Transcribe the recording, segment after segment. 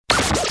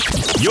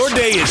Your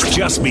day has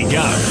just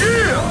begun.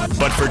 Yeah!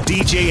 But for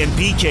DJ and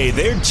PK,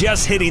 they're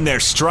just hitting their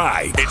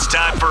stride. It's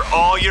time for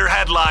all your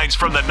headlines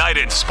from the night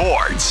in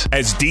sports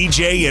as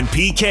DJ and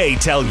PK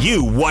tell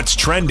you what's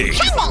trending.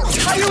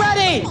 Are you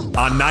ready?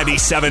 On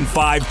 97.5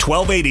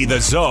 1280 The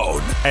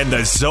Zone and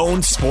The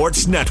Zone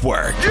Sports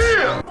Network.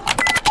 Yeah!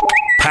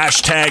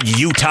 Hashtag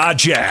Utah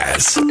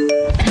Jazz.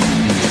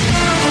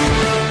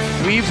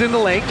 Weaves in the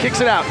lane,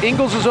 kicks it out.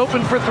 Ingles is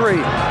open for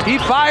three. He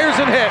fires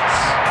and hits.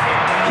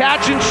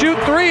 Catch and shoot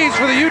threes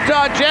for the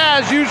Utah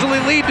Jazz usually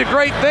lead to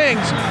great things.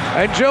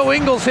 And Joe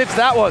Ingles hits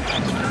that one.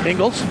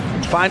 Ingles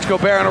finds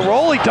Gobert on a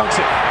roll. He dunks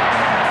it.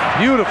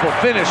 Beautiful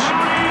finish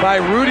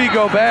by Rudy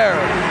Gobert.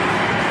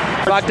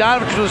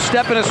 Bogdanovich will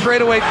step in a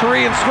straightaway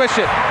three and swish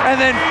it. And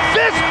then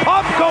fist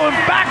pump going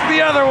back the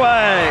other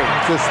way.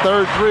 It's his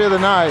third three of the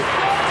night.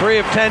 3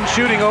 of 10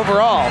 shooting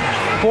overall.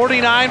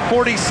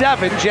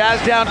 49-47,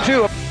 Jazz down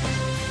 2.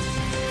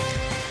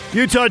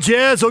 Utah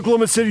Jazz,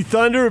 Oklahoma City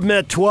Thunder have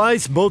met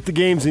twice, both the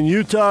games in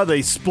Utah.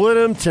 They split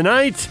them.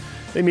 Tonight,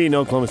 they meet in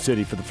Oklahoma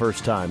City for the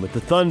first time with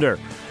the Thunder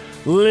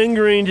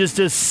lingering just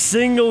a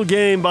single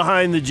game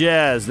behind the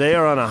Jazz. They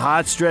are on a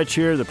hot stretch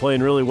here. They're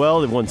playing really well.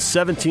 They've won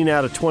 17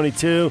 out of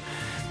 22.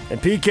 And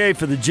PK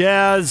for the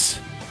Jazz,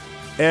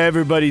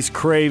 everybody's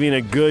craving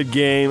a good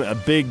game, a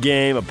big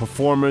game, a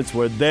performance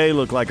where they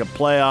look like a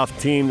playoff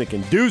team that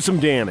can do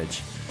some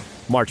damage.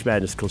 March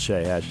Madness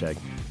cliche, hashtag.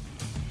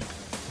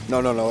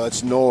 No,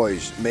 that's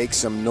noise. Make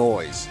some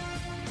noise.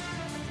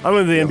 I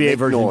went to the NBA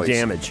version of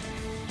damage.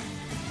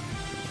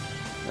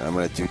 I'm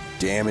going to do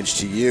damage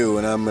to you,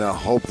 and I'm going to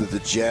hope that the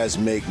Jazz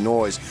make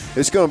noise.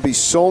 It's going to be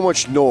so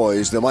much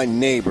noise that my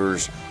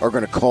neighbors are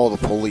going to call the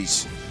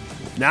police.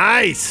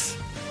 Nice.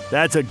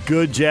 That's a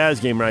good Jazz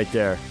game right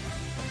there.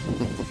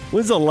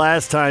 When's the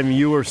last time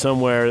you were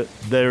somewhere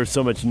there was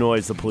so much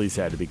noise the police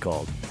had to be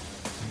called?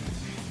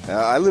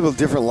 I live a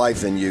different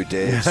life than you,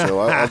 Dave, so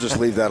I'll just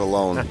leave that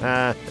alone.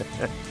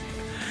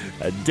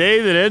 A day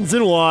that ends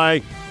in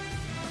Y.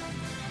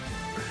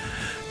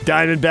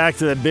 Diving back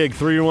to that big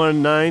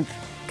 3-1 ninth.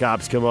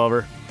 Cops come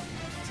over.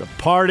 It's a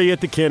party at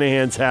the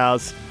Kinahan's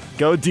house.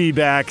 Go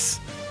D-backs.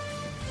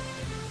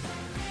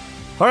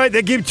 All right,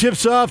 that game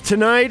tips off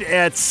tonight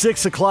at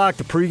 6 o'clock.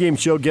 The pregame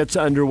show gets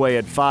underway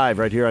at 5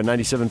 right here on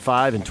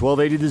 97.5 and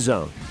 1280 The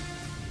Zone.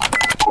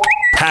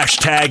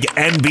 Hashtag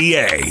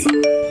NBA.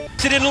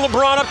 It into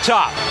LeBron up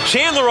top.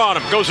 Chandler on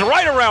him. Goes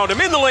right around him.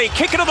 In the lane.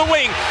 Kick it to the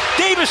wing.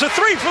 Davis a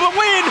three for the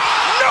win.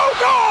 No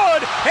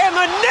good! And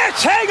the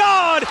Nets hang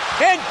on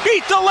and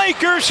beat the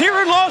Lakers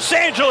here in Los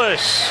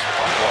Angeles.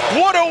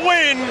 What a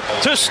win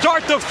to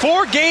start the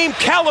 4-game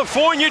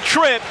California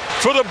trip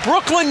for the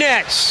Brooklyn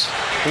Nets.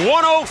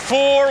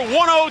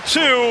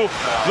 104-102,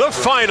 the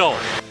final.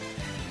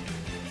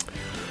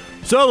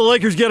 So the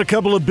Lakers get a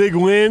couple of big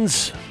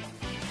wins.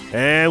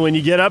 And when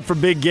you get up for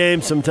big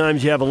games,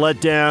 sometimes you have a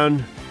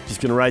letdown.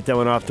 Just going to write that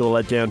one off to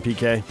a letdown,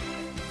 PK?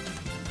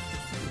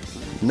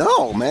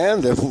 No, man.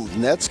 The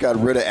Nets got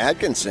rid of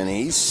Atkinson.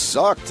 He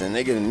sucked, and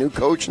they get a new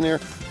coach in there.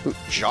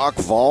 Jacque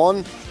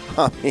Vaughn.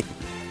 I mean,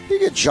 you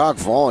get Jacque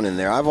Vaughn in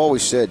there. I've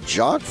always said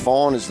Jacque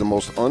Vaughn is the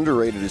most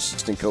underrated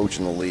assistant coach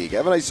in the league.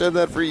 Haven't I said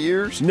that for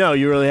years? No,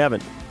 you really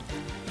haven't.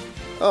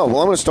 Oh, well,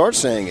 I'm going to start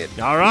saying it.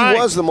 All right.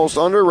 He was the most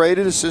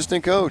underrated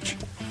assistant coach.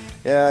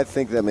 Yeah, I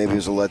think that maybe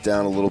was a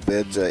letdown a little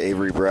bit.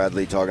 Avery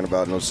Bradley talking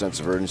about no sense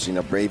of urgency.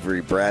 Now,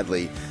 Avery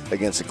Bradley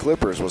against the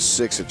Clippers was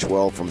 6 of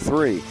 12 from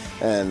 3,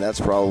 and that's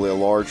probably a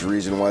large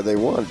reason why they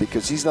won,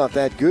 because he's not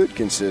that good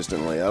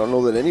consistently. I don't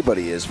know that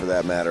anybody is, for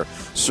that matter.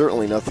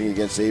 Certainly nothing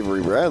against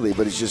Avery Bradley,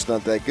 but he's just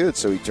not that good.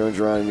 So he turns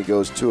around and he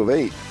goes 2 of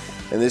 8.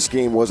 And this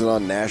game wasn't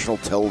on national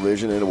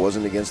television, and it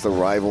wasn't against the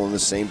rival in the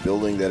same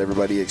building that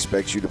everybody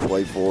expects you to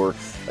play for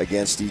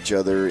against each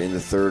other in the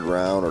third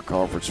round or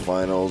conference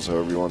finals,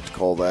 however you want to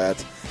call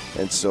that.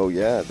 And so,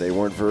 yeah, they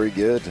weren't very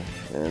good.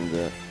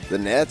 And the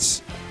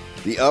Nets,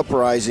 the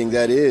uprising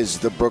that is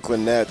the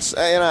Brooklyn Nets,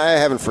 and I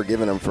haven't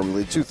forgiven them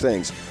from 2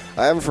 things.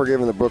 I haven't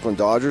forgiven the Brooklyn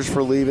Dodgers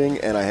for leaving,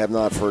 and I have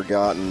not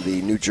forgotten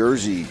the New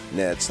Jersey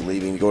Nets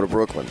leaving to go to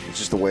Brooklyn. It's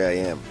just the way I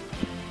am.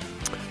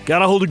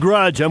 Gotta hold a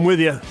grudge. I'm with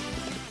you.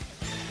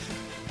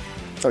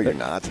 Oh, you're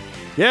not?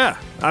 Yeah,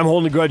 I'm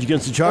holding a grudge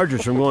against the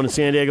Chargers from going to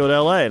San Diego to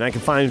L.A., and I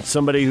can find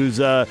somebody who's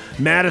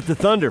mad at the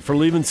Thunder for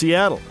leaving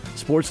Seattle.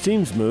 Sports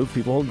teams move.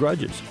 People hold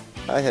grudges.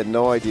 I had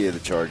no idea the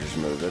Chargers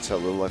moved. That's how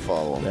little I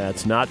follow them.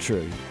 That's not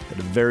true. Had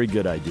a very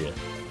good idea.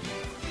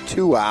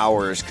 2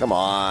 hours. Come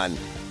on.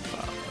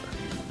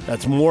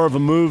 That's more of a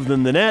move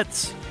than the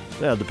Nets.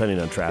 Well, depending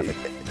on traffic.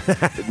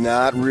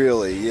 Not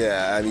really,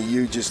 yeah. I mean,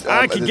 you just...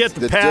 I could get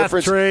the PATH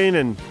train,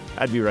 and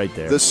I'd be right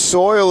there. The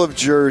soil of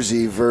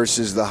Jersey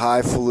versus the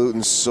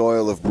highfalutin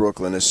soil of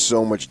Brooklyn is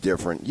so much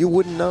different. You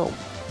wouldn't know.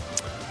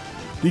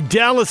 The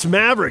Dallas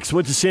Mavericks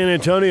went to San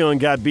Antonio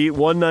and got beat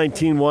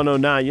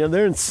 119-109. You know,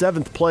 they're in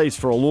 7th place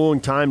for a long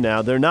time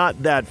now. They're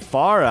not that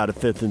far out of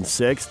 5th and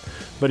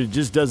 6th, but it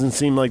just doesn't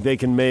seem like they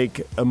can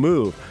make a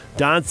move.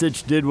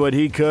 Doncic did what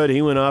he could.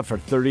 He went off for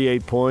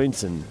 38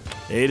 points and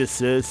 8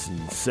 assists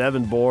and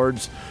 7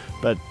 boards.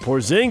 But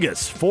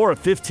Porzingis, 4 of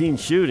 15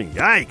 shooting.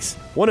 Yikes.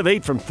 1 of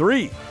 8 from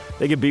 3.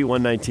 They could beat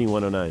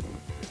 119-109.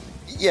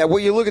 Yeah, well,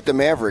 you look at the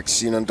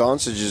Mavericks,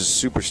 Doncic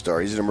is a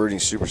superstar. He's an emerging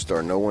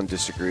superstar. No one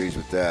disagrees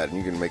with that. And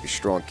you can make a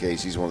strong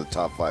case he's one of the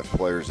top 5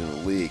 players in the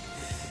league.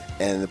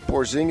 And the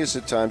Porzingis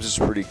at times is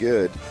pretty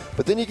good.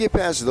 But then you get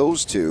past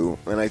those two,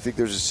 and I think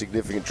there's a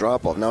significant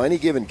drop-off. Now, any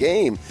given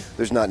game,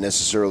 there's not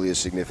necessarily a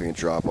significant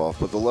drop-off,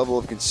 but the level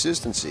of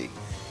consistency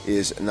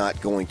is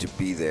not going to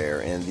be there.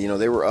 And,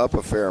 they were up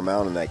a fair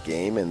amount in that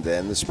game, and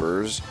then the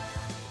Spurs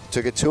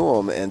took it to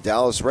them. And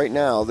Dallas, right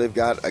now, they've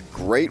got a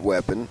great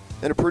weapon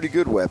and a pretty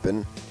good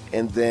weapon.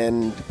 And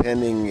then,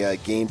 depending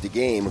game to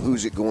game,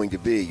 who's it going to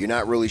be? You're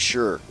not really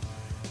sure.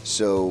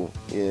 So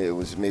it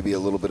was maybe a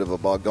little bit of a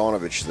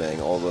Bogdanovich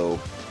thing, although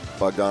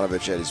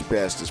Bogdanovich at his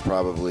best is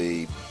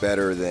probably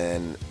better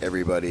than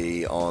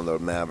everybody on the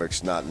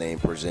Mavericks not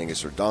named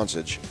Porzingis or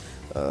Doncic.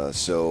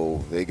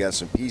 So they got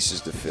some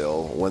pieces to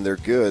fill. When they're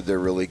good, they're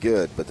really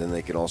good, but then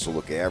they can also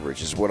look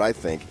average, is what I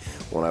think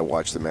when I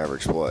watch the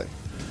Mavericks play.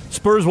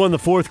 Spurs won the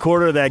fourth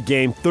quarter of that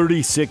game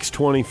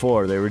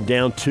 36-24. They were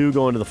down 2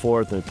 going to the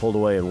fourth and they pulled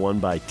away and won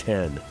by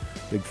 10.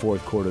 Big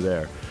fourth quarter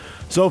there.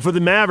 So for the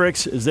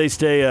Mavericks, as they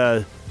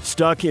stay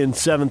stuck in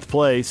 7th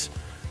place,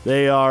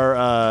 they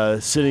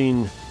are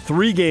sitting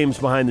 3 games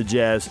behind the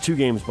Jazz, 2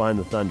 games behind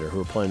the Thunder,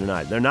 who are playing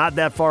tonight. They're not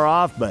that far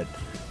off, but,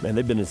 man,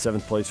 they've been in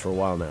 7th place for a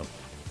while now.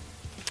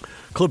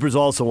 Clippers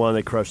also won.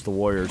 They crushed the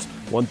Warriors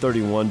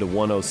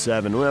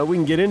 131-107. Well, we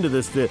can get into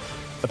this. The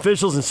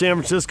officials in San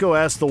Francisco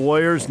asked the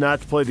Warriors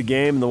not to play the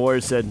game, and the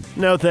Warriors said,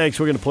 no, thanks,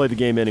 we're going to play the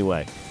game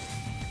anyway.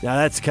 Now,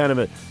 that's kind of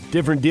a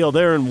different deal.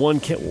 They're in one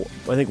county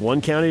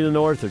to the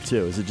north or 2?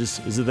 Is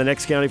it the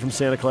next county from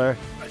Santa Clara?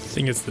 I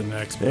think it's the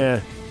next. But.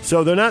 Yeah.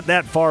 So they're not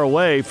that far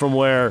away from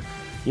where,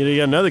 you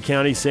got another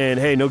county saying,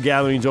 hey, no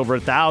gatherings over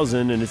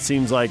 1,000, and it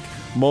seems like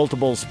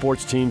multiple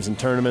sports teams and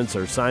tournaments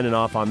are signing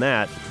off on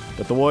that.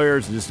 But the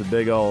Warriors are just a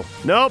big old,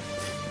 nope,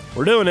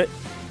 we're doing it.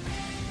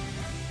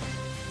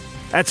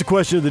 That's a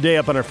question of the day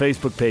up on our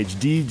Facebook page,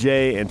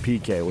 DJ and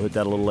PK. We'll hit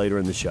that a little later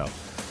in the show.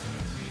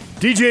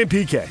 DJ and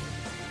PK.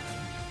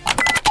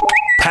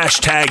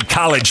 Hashtag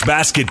college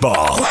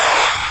basketball.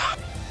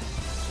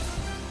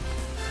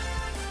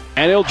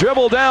 And he'll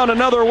dribble down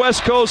another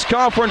West Coast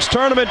Conference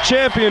Tournament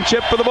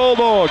championship for the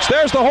Bulldogs.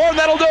 There's the horn.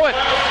 That'll do it.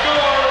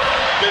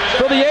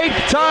 For the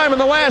 8th time in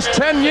the last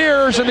 10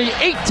 years and the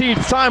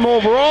 18th time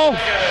overall,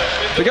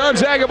 the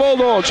Gonzaga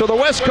Bulldogs are the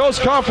West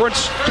Coast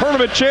Conference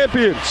Tournament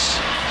champions.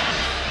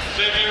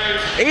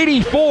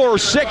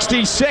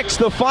 84-66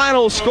 the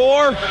final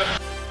score.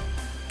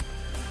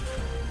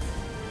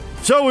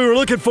 So we were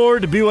looking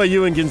forward to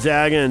BYU and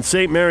Gonzaga, and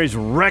St. Mary's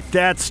wrecked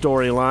that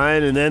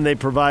storyline, and then they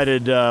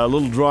provided a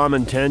little drama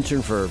and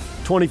tension for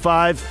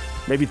 25,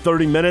 maybe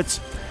 30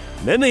 minutes.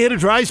 And then they hit a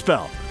dry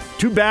spell.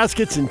 2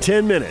 baskets in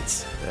 10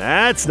 minutes.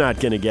 That's not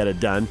going to get it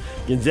done.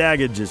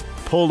 Gonzaga just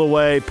pulled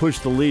away,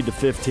 pushed the lead to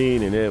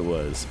 15, and it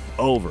was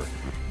over.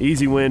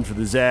 Easy win for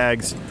the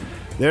Zags.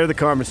 They're the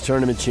conference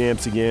tournament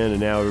champs again,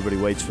 and now everybody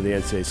waits for the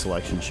NCAA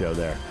selection show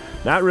there.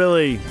 Not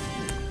really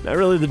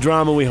the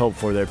drama we hoped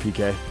for there,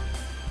 PK.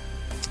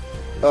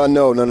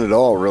 No, none at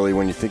all, really,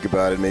 when you think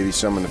about it. Maybe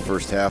some in the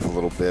first half a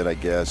little bit, I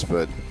guess,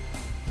 but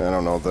I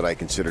don't know that I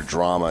consider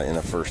drama in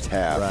the first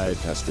half. Right. It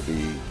has to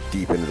be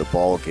deep into the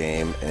ball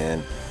game.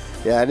 And,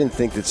 yeah, I didn't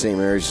think that St.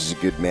 Mary's is a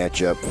good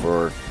matchup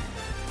for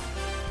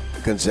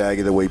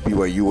Gonzaga the way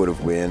BYU would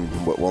have won,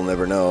 but we'll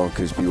never know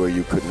because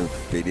BYU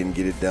they didn't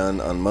get it done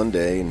on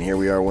Monday, and here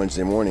we are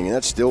Wednesday morning, and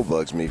that still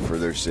bugs me for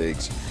their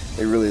sakes.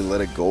 They really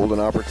let a golden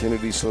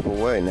opportunity slip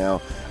away.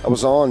 Now, I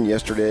was on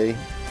yesterday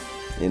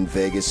in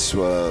Vegas.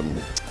 I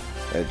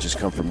had just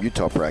come from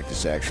Utah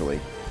practice,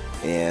 actually,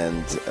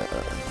 and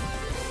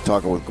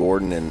talking with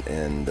Gordon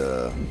and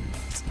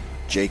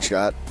Jake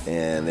Scott,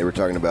 and they were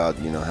talking about,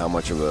 how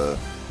much of a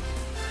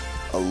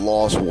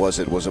loss was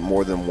it? Was it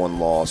more than one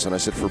loss? And I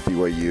said for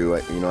BYU,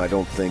 I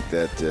don't think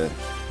that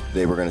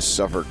they were going to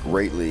suffer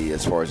greatly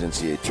as far as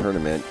NCAA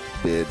tournament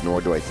bid, nor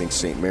do I think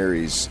St.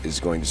 Mary's is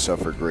going to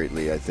suffer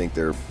greatly. I think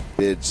their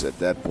bids at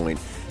that point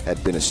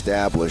had been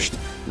established.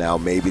 Now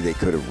maybe they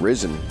could have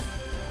risen,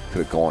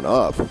 could have gone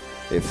up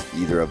if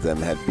either of them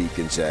had beat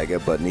Gonzaga,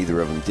 but neither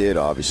of them did,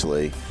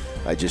 obviously.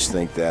 I just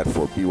think that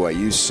for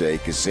BYU's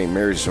sake, because St.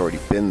 Mary's has already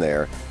been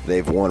there,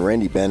 they've won.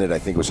 Randy Bennett, I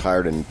think, was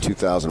hired in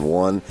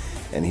 2001,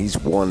 and he's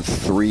won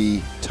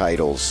 3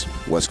 titles,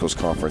 West Coast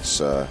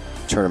Conference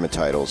tournament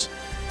titles.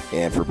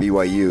 And for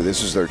BYU,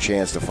 this is their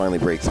chance to finally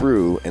break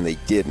through, and they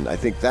didn't. I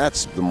think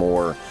that's the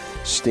more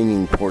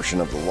stinging portion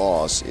of the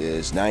loss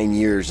is 9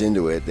 years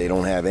into it, they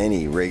don't have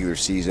any regular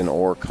season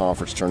or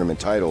conference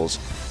tournament titles.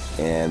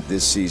 And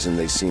this season,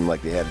 they seemed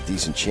like they had a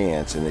decent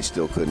chance, and they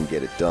still couldn't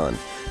get it done.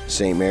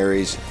 St.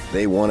 Mary's,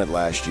 they won it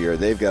last year.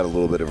 They've got a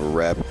little bit of a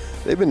rep.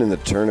 They've been in the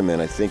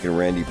tournament, I think, in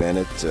Randy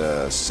Bennett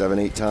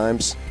 7-8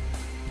 times,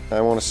 I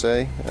want to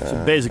say.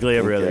 So basically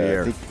every other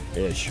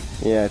year-ish.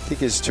 Yeah, I think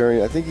his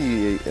turn. I think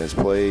he has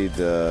played.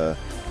 I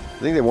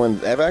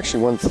think they've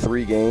actually won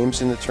 3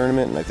 games in the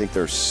tournament, and I think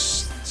there's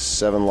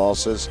 7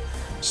 losses.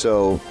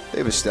 So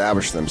they've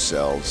established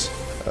themselves.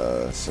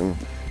 So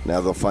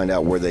now they'll find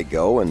out where they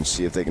go and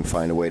see if they can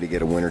find a way to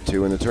get a win or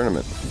two in the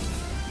tournament.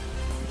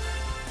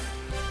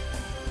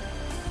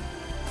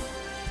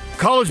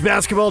 College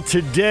basketball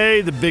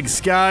today, the Big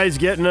Sky's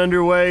getting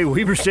underway.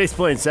 Weber State's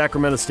playing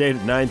Sacramento State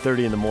at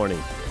 9:30 in the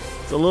morning.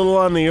 It's a little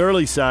on the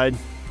early side.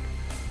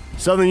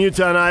 Southern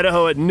Utah and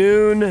Idaho at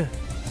noon.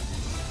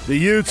 The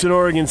Utes and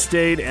Oregon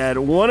State at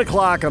 1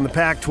 o'clock on the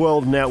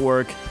Pac-12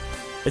 network.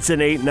 It's an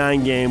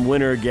 8-9 game.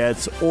 Winner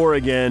gets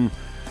Oregon.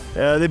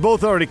 They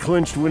both already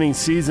clinched winning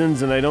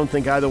seasons, and I don't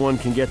think either one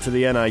can get to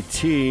the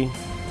NIT.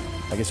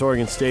 I guess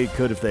Oregon State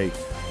could if they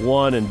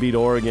won and beat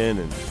Oregon,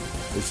 and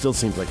it still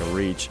seems like a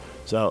reach.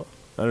 So,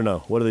 I don't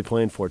know. What are they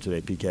playing for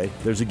today, PK?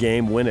 There's a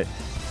game, win it.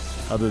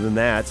 Other than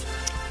that,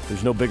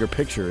 there's no bigger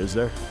picture, is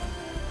there?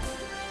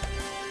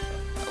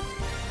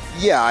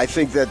 Yeah, I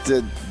think that,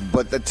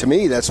 to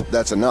me,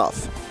 that's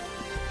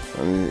enough.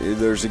 I mean,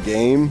 there's a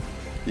game.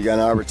 You got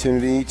an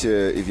opportunity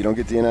to, if you don't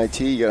get the NIT,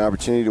 you got an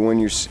opportunity to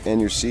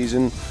end your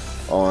season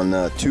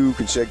on 2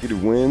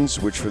 consecutive wins,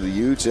 which for the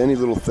Utes, any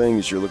little thing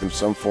is you're looking for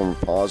some form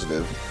of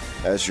positive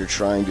as you're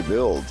trying to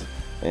build.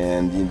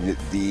 And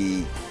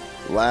the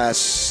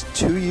last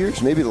 2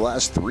 years, maybe the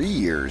last 3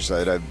 years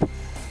that I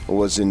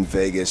was in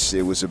Vegas,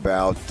 it was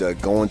about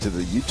going to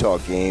the Utah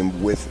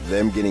game with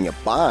them getting a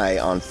bye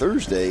on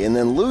Thursday and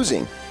then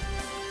losing.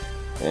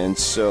 And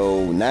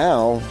so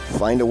now,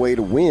 find a way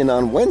to win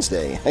on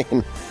Wednesday.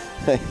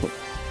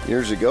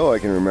 Years ago, I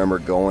can remember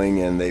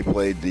going and they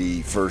played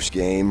the first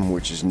game,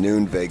 which is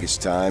noon Vegas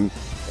time,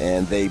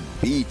 and they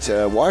beat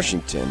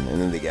Washington,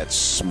 and then they got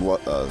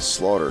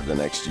slaughtered the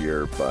next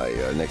year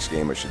next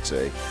game, I should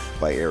say,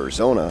 by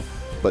Arizona.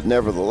 But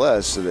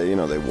nevertheless, they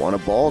won a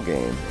ball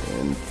game.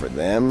 And for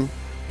them,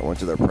 I went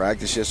to their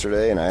practice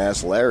yesterday, and I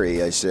asked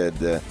Larry, I said,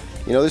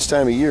 this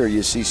time of year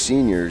you see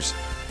seniors,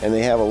 and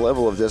they have a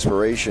level of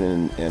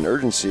desperation and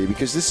urgency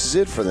because this is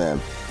it for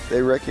them.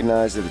 They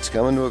recognize that it's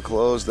coming to a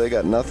close. They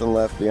got nothing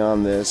left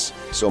beyond this,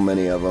 so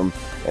many of them,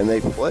 and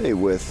they play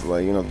with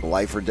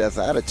life or death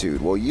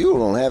attitude. Well, you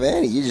don't have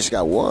any. You just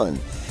got one.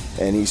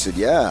 And he said,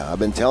 yeah, I've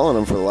been telling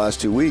them for the last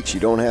 2 weeks, you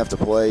don't have to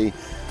play.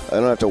 I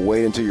don't have to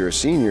wait until you're a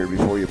senior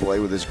before you play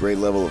with this great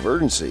level of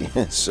urgency.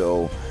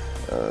 So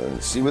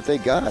see what they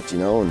got,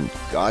 and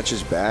Gotch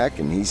is back,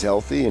 and he's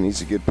healthy, and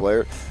he's a good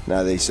player.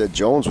 Now, they said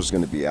Jones was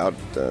going to be out,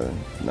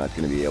 not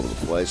going to be able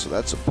to play, so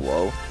that's a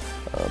blow.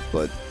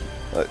 But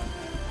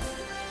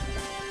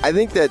I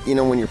think that,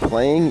 when you're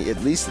playing,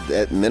 at least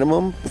at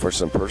minimum, for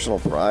some personal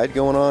pride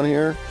going on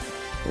here,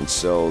 and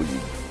so you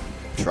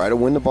try to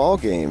win the ball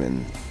game,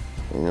 and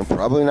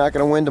probably not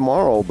going to win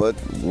tomorrow, but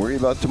worry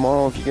about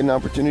tomorrow if you get an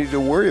opportunity to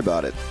worry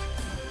about it.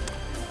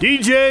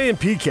 DJ and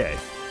PK.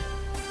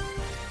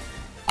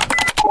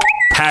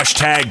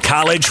 Hashtag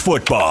college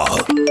football.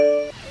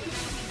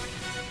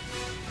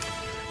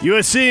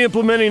 USC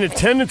implementing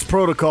attendance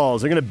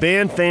protocols. They're going to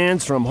ban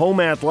fans from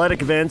home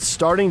athletic events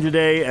starting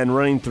today and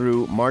running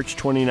through March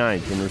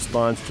 29th in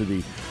response to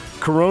the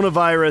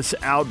coronavirus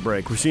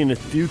outbreak. We're seeing a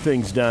few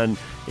things done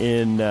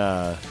in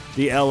the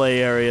LA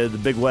area. The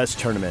Big West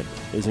tournament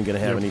isn't going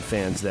to have any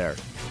fans there.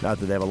 Not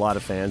that they have a lot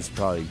of fans,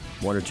 probably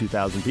 1,000 or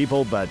 2,000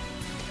 people, but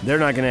they're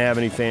not going to have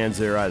any fans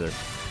there either.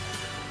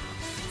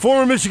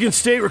 Former Michigan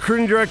State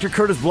recruiting director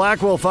Curtis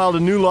Blackwell filed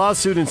a new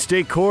lawsuit in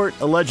state court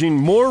alleging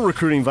more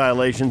recruiting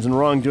violations and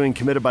wrongdoing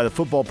committed by the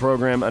football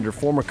program under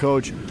former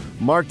coach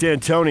Mark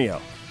D'Antonio.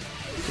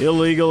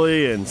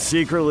 Illegally and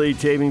secretly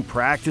taping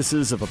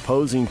practices of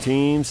opposing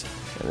teams.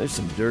 And there's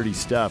some dirty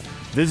stuff.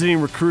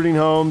 Visiting recruiting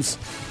homes,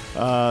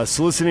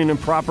 soliciting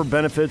improper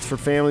benefits for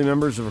family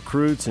members of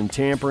recruits, and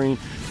tampering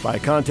by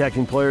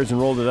contacting players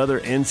enrolled at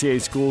other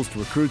NCAA schools to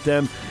recruit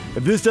them.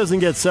 If this doesn't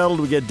get settled,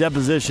 we get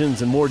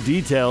depositions and more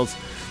details.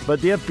 But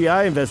the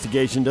FBI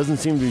investigation doesn't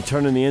seem to be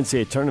turning the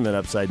NCAA tournament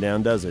upside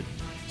down, does it?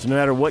 So no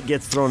matter what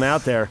gets thrown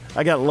out there,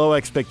 I got low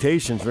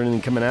expectations for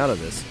anything coming out of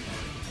this.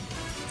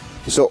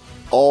 So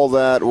all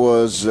that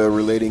was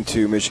relating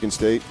to Michigan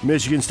State?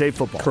 Michigan State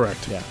football.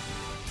 Correct. Yeah.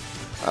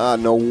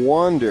 No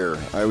wonder.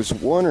 I was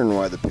wondering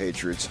why the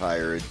Patriots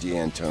hired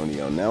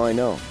D'Antonio. Now I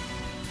know.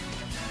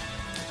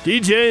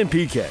 DJ and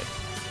PK.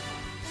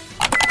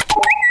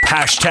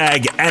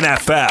 Hashtag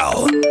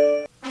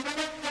NFL.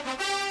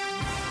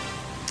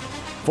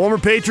 Former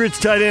Patriots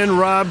tight end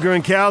Rob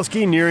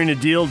Gronkowski nearing a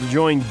deal to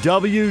join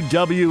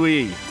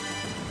WWE.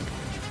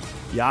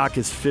 Yak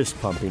is fist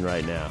pumping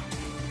right now.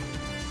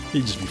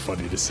 He'd just be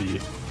funny to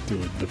see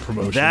doing the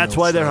promotion. That's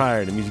why they're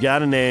hiring him. He's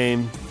got a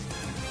name.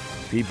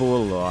 People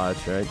will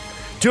watch, right?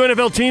 2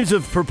 NFL teams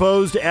have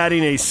proposed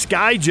adding a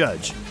sky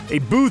judge, a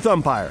booth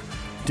umpire,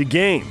 to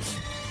games.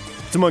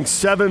 It's among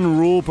 7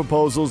 rule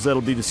proposals that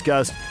will be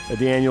discussed at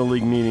the annual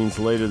league meetings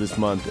later this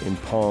month in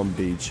Palm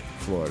Beach,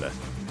 Florida.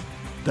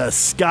 The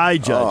sky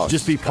judge,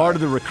 just be part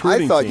of the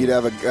recruiting team. I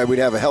thought we'd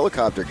have a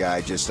helicopter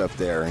guy just up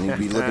there, and he'd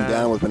be looking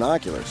down with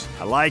binoculars.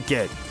 I like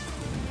it.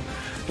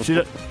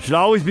 Should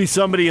always be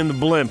somebody in the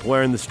blimp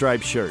wearing the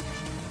striped shirt.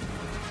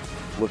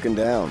 looking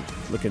down.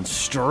 Looking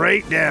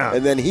straight down.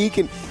 And then he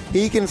can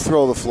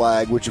throw the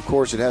flag, which of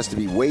course it has to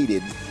be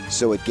weighted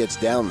so it gets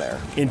down there.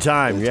 In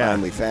time, in a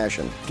timely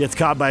fashion. Gets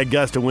caught by a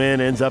gust of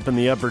wind, ends up in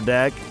the upper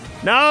deck.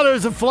 No,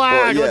 there's a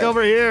flag. Look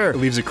over here. It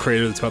leaves a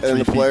crater that's about 3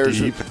 and the feet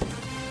deep.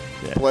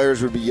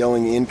 Players would be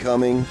yelling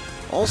incoming.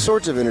 All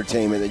sorts of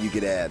entertainment that you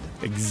could add.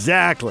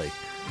 Exactly.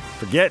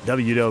 Forget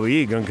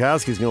WWE.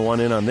 Gronkowski's going to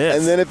want in on this.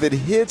 And then if it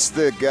hits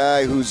the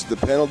guy whose the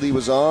penalty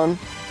was on,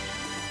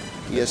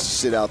 he has to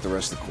sit out the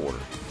rest of the quarter.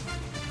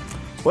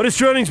 What is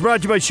Trending is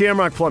brought to you by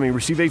Shamrock Plumbing.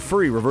 Receive a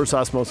free reverse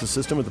osmosis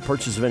system with the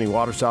purchase of any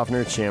water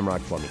softener at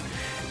Shamrock Plumbing.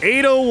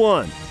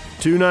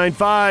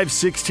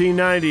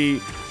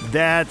 801-295-1690.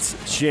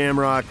 That's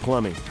Shamrock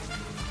Plumbing.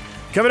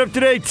 Coming up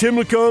today, Tim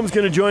Lacombe's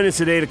going to join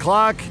us at 8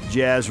 o'clock.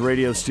 Jazz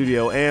radio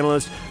studio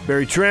analyst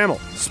Barry Trammell,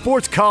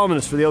 sports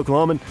columnist for the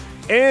Oklahoman,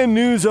 and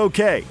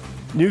NewsOK,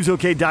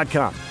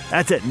 newsok.com.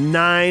 That's at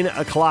 9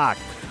 o'clock.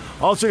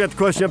 Also got the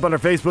question up on our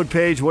Facebook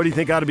page. What do you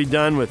think ought to be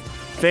done with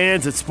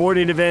fans at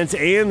sporting events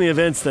and the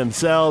events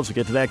themselves? We'll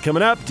get to that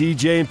coming up.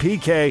 DJ and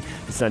PK,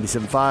 it's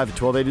 97.5 at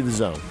 1280 The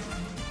Zone.